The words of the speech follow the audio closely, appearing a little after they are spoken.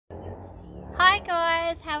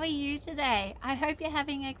guys, how are you today? I hope you're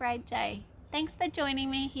having a great day. Thanks for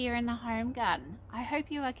joining me here in the home garden. I hope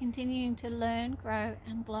you are continuing to learn, grow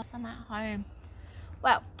and blossom at home.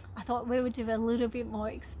 Well, I thought we would do a little bit more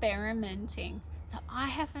experimenting. So I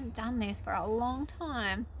haven't done this for a long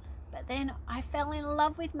time, but then I fell in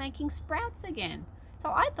love with making sprouts again. So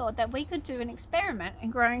I thought that we could do an experiment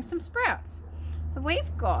in growing some sprouts. So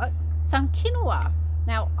we've got some quinoa.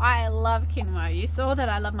 Now, I love quinoa. You saw that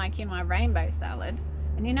I love my quinoa rainbow salad.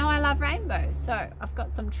 And you know I love rainbows. So I've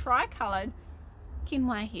got some tri-coloured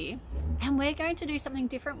quinoa here. And we're going to do something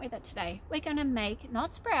different with it today. We're going to make,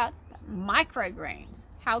 not sprouts, but microgreens.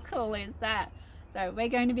 How cool is that? So we're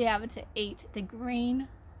going to be able to eat the green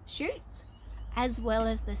shoots as well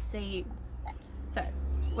as the seeds. So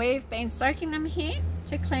we've been soaking them here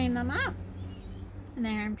to clean them up and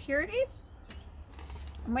their impurities.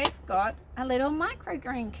 And we've got a little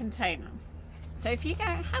microgreen container. So if you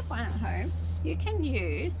don't have one at home, you can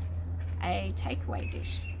use a takeaway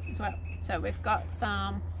dish as well. So we've got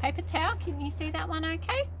some paper towel. Can you see that one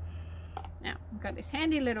okay? Now we've got this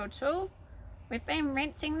handy little tool. We've been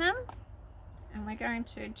rinsing them and we're going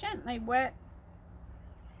to gently wet.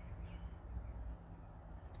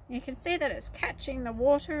 You can see that it's catching the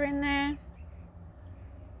water in there.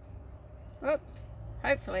 Whoops,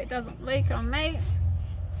 hopefully it doesn't leak on me.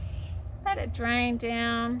 Let it drain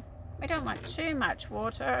down. We don't want too much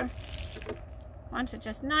water. Want it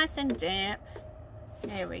just nice and damp.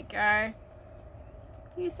 There we go.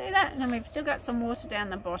 You see that? And then we've still got some water down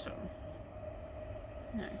the bottom.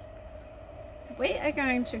 No. We are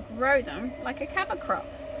going to grow them like a cover crop.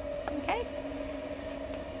 Okay?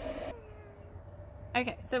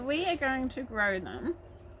 Okay, so we are going to grow them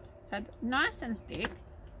so nice and thick.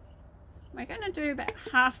 We're going to do about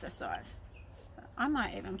half the size. I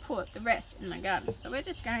might even put the rest in the garden. So we're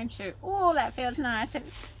just going to, oh, that feels nice. It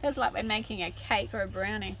feels like we're making a cake or a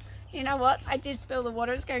brownie. You know what? I did spill the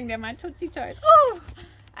water. It's going down my Tootsie Toes. Oh,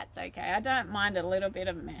 that's okay. I don't mind a little bit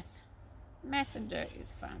of mess. Mess and dirt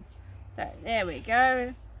is fun. So there we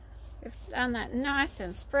go. We've done that nice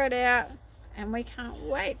and spread out. And we can't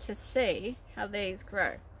wait to see how these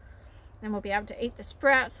grow. Then we'll be able to eat the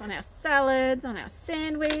sprouts on our salads, on our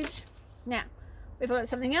sandwich. Now, we've got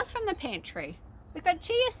something else from the pantry. We've got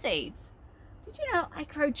chia seeds. Did you know I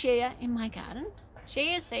grow chia in my garden?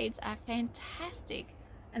 Chia seeds are fantastic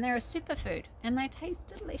and they're a superfood and they taste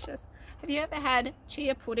delicious. Have you ever had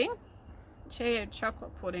chia pudding? Chia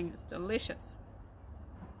chocolate pudding is delicious.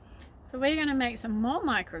 So we're going to make some more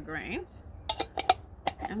microgreens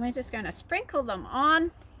and we're just going to sprinkle them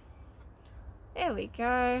on. There we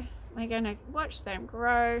go. We're going to watch them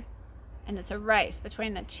grow and it's a race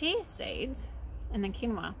between the chia seeds and the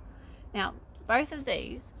quinoa. Now, both of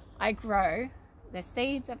these, I grow the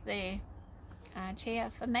seeds of the chia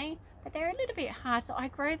for me, but they're a little bit hard, so I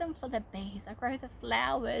grow them for the bees. I grow the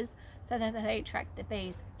flowers so that they attract the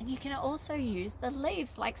bees. And you can also use the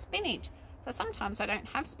leaves like spinach. So sometimes I don't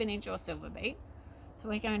have spinach or silver beet, so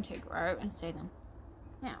we're going to grow and see them.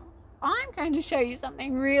 Now, I'm going to show you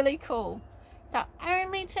something really cool. So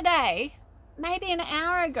only today, maybe an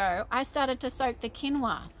hour ago, I started to soak the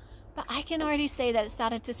quinoa. But I can already see that it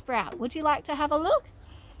started to sprout. Would you like to have a look?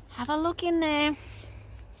 Have a look in there.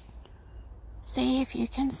 See if you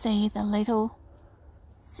can see the little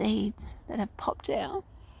seeds that have popped out.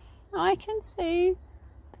 I can see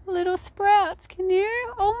the little sprouts. Can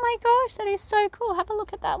you? Oh my gosh, that is so cool. Have a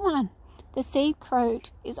look at that one. The seed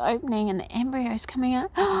coat is opening and the embryo is coming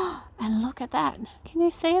out. And look at that. Can you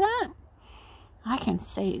see that? I can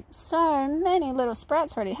see so many little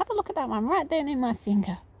sprouts already. Have a look at that one right there in my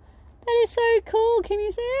finger. That is so cool. Can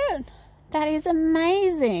you see it? That is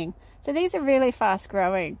amazing. So these are really fast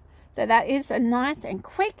growing. So that is a nice and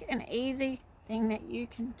quick and easy thing that you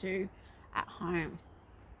can do at home.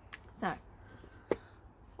 So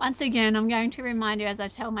once again, I'm going to remind you, as I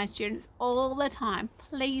tell my students all the time,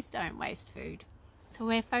 please don't waste food. So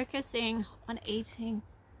we're focusing on eating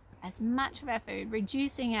as much of our food,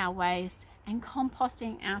 reducing our waste and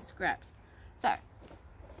composting our scraps. So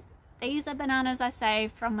these are bananas I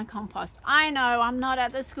saved from the compost. I know I'm not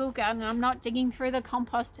at the school garden. I'm not digging through the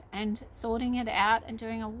compost and sorting it out and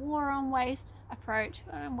doing a war on waste approach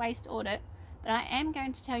or a waste audit. But I am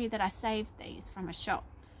going to tell you that I saved these from a shop.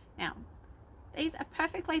 Now, these are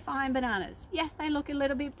perfectly fine bananas. Yes, they look a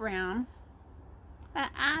little bit brown, but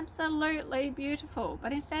absolutely beautiful.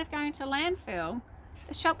 But instead of going to landfill,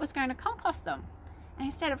 the shop was going to compost them. And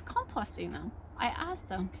instead of composting them, I asked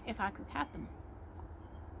them if I could have them.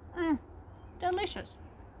 Delicious.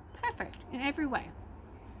 Perfect in every way.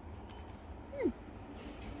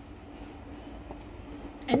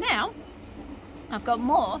 And now I've got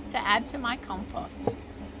more to add to my compost.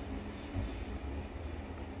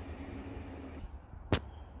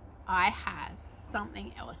 I have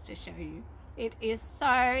something else to show you. It is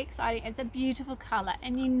so exciting. It's a beautiful color,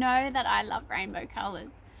 and you know that I love rainbow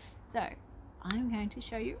colors. So I'm going to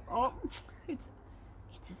show you. Oh, it's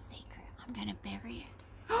a secret. I'm going to bury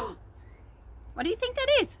it. What do you think that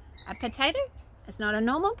is? A potato? It's not a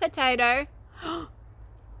normal potato.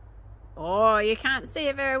 Oh, you can't see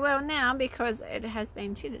it very well now because it has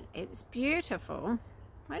been chilled. It's beautiful.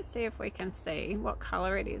 Let's see if we can see what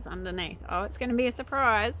color it is underneath. Oh, it's going to be a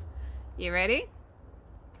surprise. You ready?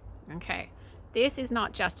 Okay. This is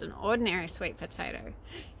not just an ordinary sweet potato.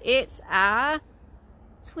 It's a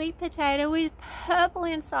sweet potato with purple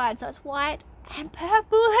inside. So it's white and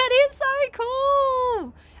purple. That is so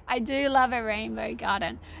cool. I do love a rainbow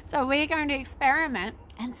garden. So we're going to experiment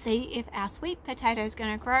and see if our sweet potato is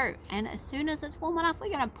going to grow. And as soon as it's warm enough, we're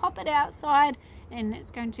going to pop it outside and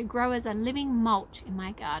it's going to grow as a living mulch in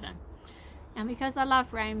my garden. Now, because I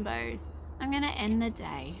love rainbows, I'm going to end the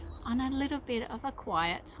day on a little bit of a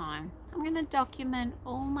quiet time. I'm going to document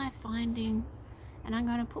all my findings and I'm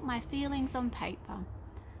going to put my feelings on paper.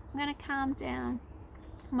 I'm going to calm down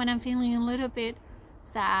when I'm feeling a little bit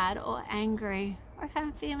sad or angry, or if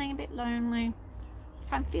I'm feeling a bit lonely,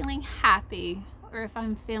 if I'm feeling happy, or if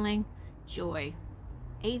I'm feeling joy.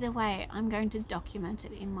 Either way, I'm going to document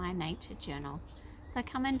it in my nature journal. So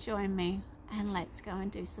come and join me and let's go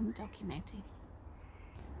and do some documenting.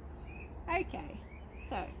 Okay,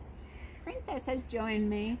 so Princess has joined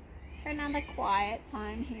me for another quiet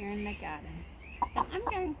time here in the garden. So I'm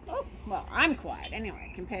going, oh, well, I'm quiet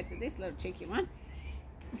anyway compared to this little cheeky one.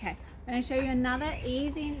 Okay, I'm going to show you another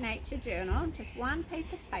easy nature journal, just one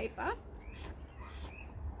piece of paper.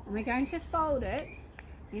 And we're going to fold it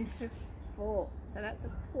into 4. So that's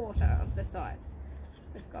a quarter of the size.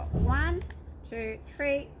 We've got 1, 2,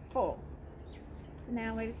 3, 4. So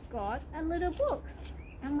now we've got a little book.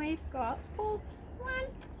 And we've got 1,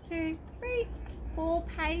 2, 3, 4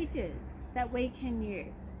 pages that we can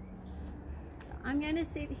use. So I'm going to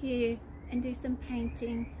sit here and do some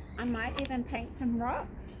painting. I might even paint some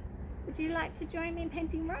rocks. Would you like to join me in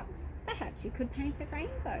painting rocks? Perhaps you could paint a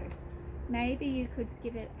rainbow. Maybe you could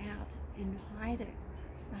give it out and hide it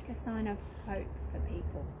like a sign of hope for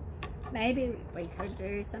people. Maybe we could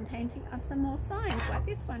do some painting of some more signs like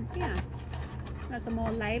this one here. Got some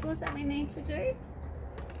more labels that we need to do.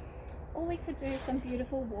 Or we could do some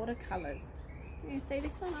beautiful watercolors. You see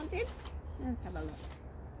this one I did? Let's have a look.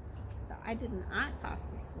 So I did an art class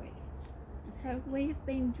this week. So we've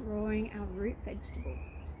been drawing our root vegetables.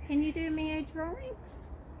 Can you do me a drawing?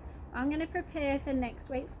 I'm going to prepare for next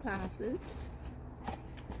week's classes.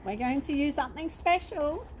 We're going to use something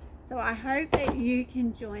special. So I hope that you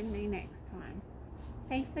can join me next time.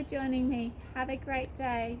 Thanks for joining me. Have a great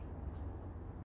day.